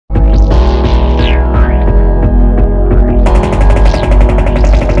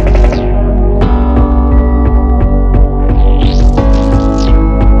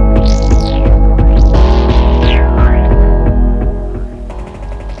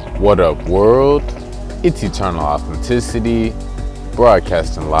What up, world? It's Eternal Authenticity,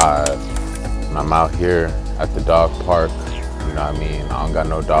 broadcasting live. And I'm out here at the dog park. You know what I mean? I don't got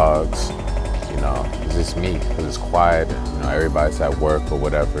no dogs. You know, it's just me, because it's quiet. You know, everybody's at work or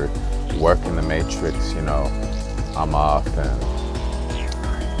whatever. Work in the matrix, you know. I'm off,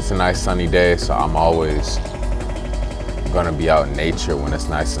 and it's a nice sunny day, so I'm always gonna be out in nature when it's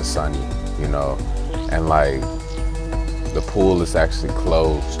nice and sunny, you know. And like, the pool is actually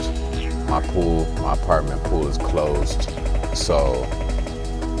closed. My apartment pool is closed. So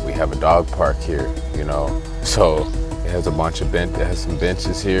we have a dog park here, you know. So it has a bunch of it has some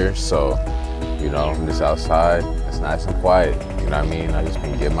benches here. So, you know, I'm just outside. It's nice and quiet. You know what I mean? I just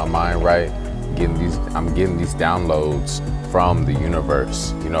been getting my mind right. I'm getting these downloads from the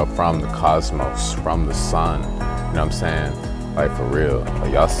universe, you know, from the cosmos, from the sun. You know what I'm saying? Like, for real.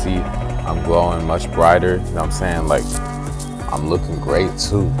 Like, y'all see, I'm glowing much brighter. You know what I'm saying? Like, I'm looking great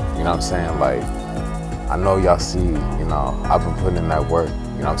too, you know what I'm saying? Like, I know y'all see, you know, I've been putting in that work, you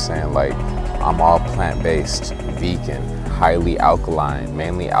know what I'm saying? Like, I'm all plant-based, vegan, highly alkaline,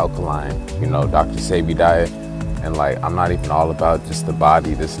 mainly alkaline, you know, Dr. Sebi diet. And like, I'm not even all about just the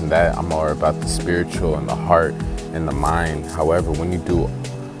body, this and that. I'm more about the spiritual and the heart and the mind. However, when you do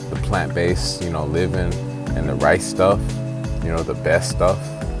the plant-based, you know, living and the right stuff, you know, the best stuff,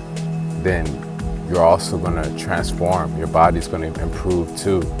 then you're also gonna transform. Your body's gonna improve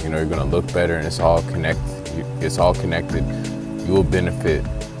too. You know, you're gonna look better, and it's all connected. It's all connected. You will benefit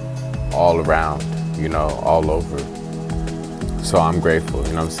all around, you know, all over. So I'm grateful, you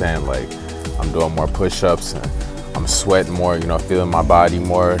know what I'm saying? Like, I'm doing more push-ups, and I'm sweating more, you know, feeling my body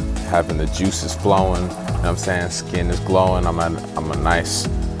more, having the juices flowing, you know what I'm saying? Skin is glowing. I'm a nice,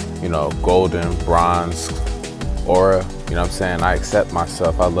 you know, golden bronze aura, you know what I'm saying? I accept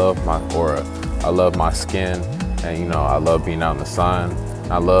myself. I love my aura. I love my skin, and you know, I love being out in the sun.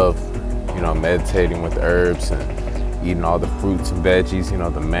 I love, you know, meditating with herbs and eating all the fruits and veggies, you know,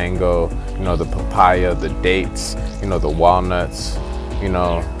 the mango, you know, the papaya, the dates, you know, the walnuts, you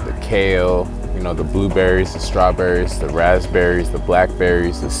know, the kale, you know, the blueberries, the strawberries, the raspberries, the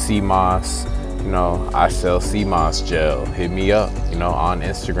blackberries, the sea moss. You know, I sell sea moss gel. Hit me up, you know, on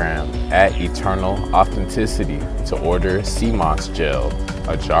Instagram at Eternal Authenticity to order sea moss gel.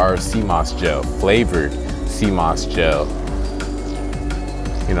 A jar of sea moss gel, flavored sea moss gel.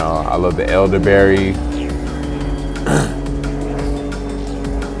 You know, I love the elderberry.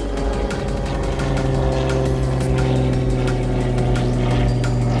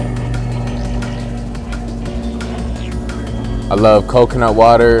 I love coconut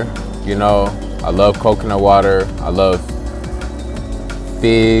water, you know. I love coconut water. I love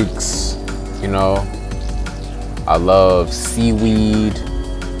figs, you know. I love seaweed,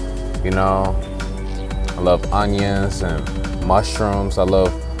 you know. I love onions and mushrooms. I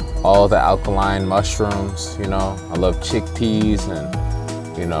love all the alkaline mushrooms, you know. I love chickpeas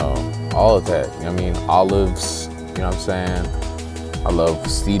and, you know, all of that. You know what I mean? Olives, you know what I'm saying? I love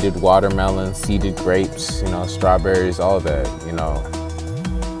seeded watermelon, seeded grapes, you know, strawberries, all of that, you know.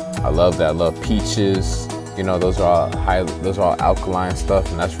 I love that. I love peaches. You know, those are all alkaline stuff,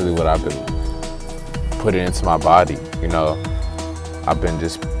 and that's really what I've been putting into my body. You know, I've been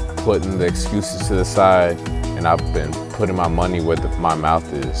just putting the excuses to the side, and I've been putting my money where my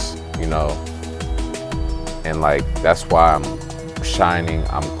mouth is, you know. And like, that's why I'm shining,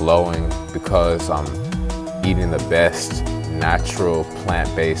 I'm glowing, because I'm eating the best natural,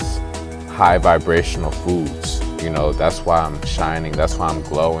 plant-based, high vibrational foods. You know, that's why I'm shining, that's why I'm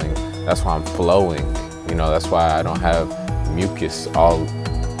glowing, that's why I'm flowing. You know, that's why I don't have mucus all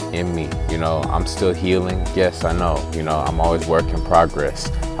in me. You know, I'm still healing. Yes, I know. You know, I'm always work in progress.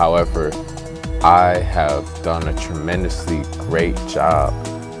 However, I have done a tremendously great job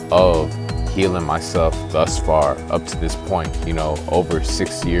of healing myself thus far up to this point. You know, over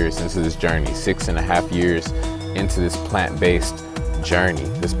 6 years into this journey, 6.5 years into this plant-based journey,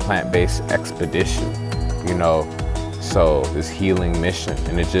 this plant-based expedition. You know, so this healing mission,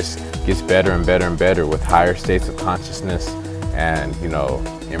 and it just gets better and better and better with higher states of consciousness and, you know,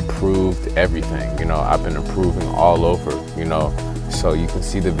 improved everything. You know, I've been improving all over, you know, so you can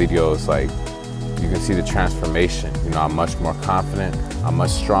see the videos, like, you can see the transformation. You know, I'm much more confident, I'm much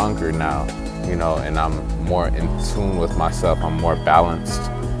stronger now, you know, and I'm more in tune with myself, I'm more balanced,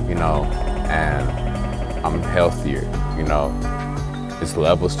 you know, and I'm healthier, you know. There's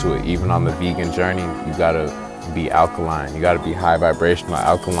levels to it. Even on the vegan journey, you gotta be alkaline. You gotta be high vibrational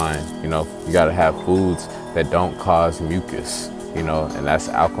alkaline. You know, you gotta have foods that don't cause mucus, you know, and that's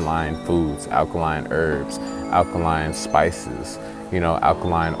alkaline foods, alkaline herbs, alkaline spices, you know,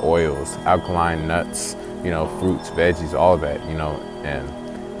 alkaline oils, alkaline nuts, you know, fruits, veggies, all that, you know. And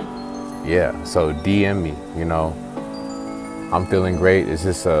yeah, so DM me, you know. I'm feeling great. It's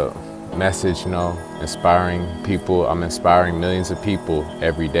just a message, you know, inspiring people. I'm inspiring millions of people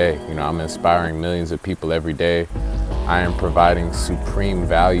every day. You know, I'm inspiring millions of people every day. I am providing supreme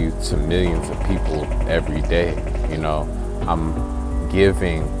value to millions of people every day. You know, I'm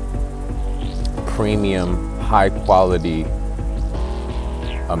giving premium, high quality,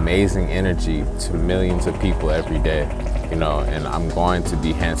 amazing energy to millions of people every day, you know, and I'm going to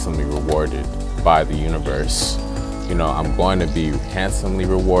be handsomely rewarded by the universe. You know, I'm going to be handsomely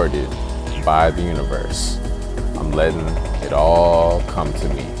rewarded by the universe. I'm letting it all come to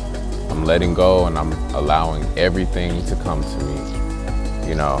me. I'm letting go and I'm allowing everything to come to me,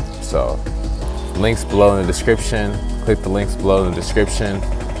 you know. So links below in the description. Click the links below in the description.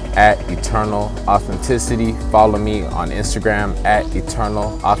 At Eternal Authenticity. Follow me on Instagram at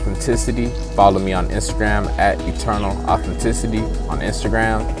Eternal Authenticity. Follow me on Instagram at Eternal Authenticity on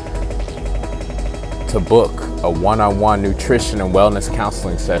Instagram to book a one-on-one nutrition and wellness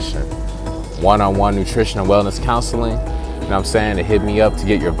counseling session. One-on-one nutrition and wellness counseling. You know what I'm saying? To hit me up to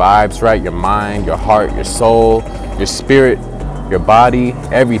get your vibes right, your mind, your heart, your soul, your spirit, your body,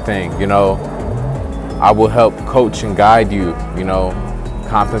 everything, you know. I will help coach and guide you, you know.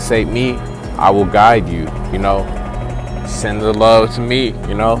 Compensate me, I will guide you, you know. Send the love to me,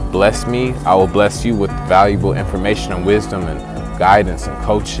 you know. Bless me, I will bless you with valuable information and wisdom and guidance and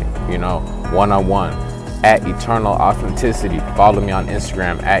coaching, you know. One-on-one at Eternal Authenticity. Follow me on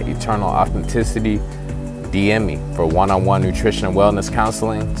Instagram at Eternal Authenticity. DM me for one-on-one nutrition and wellness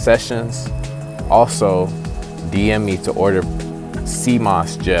counseling sessions. Also, DM me to order sea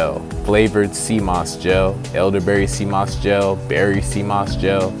moss gel, flavored sea moss gel, elderberry sea moss gel, berry sea moss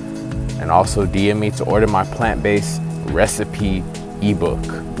gel, and also DM me to order my plant-based recipe ebook,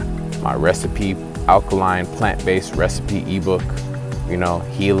 my recipe alkaline plant-based recipe ebook, you know,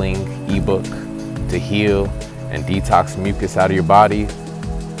 healing ebook to heal and detox mucus out of your body.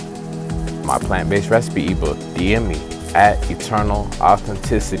 My plant-based recipe ebook. DM me at Eternal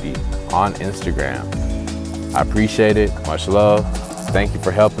Authenticity on Instagram. I appreciate it. Much love. Thank you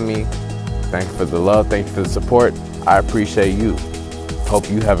for helping me. Thank you for the love. Thank you for the support. I appreciate you. Hope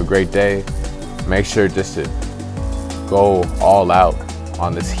you have a great day. Make sure just to go all out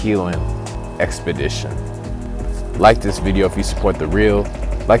on this healing expedition. Like this video if you support the real.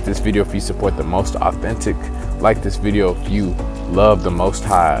 Like this video if you support the most authentic. Like this video if you love the Most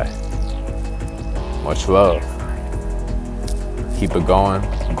High. Much love. Keep it going.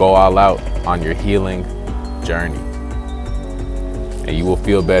 Go all out on your healing journey. And you will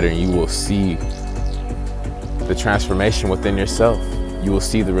feel better and you will see the transformation within yourself. You will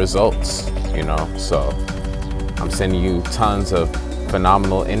see the results, you know. So I'm sending you tons of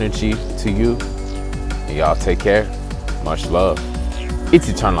phenomenal energy to you. And y'all take care. Much love. It's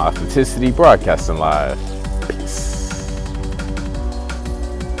Eternal Authenticity, broadcasting live.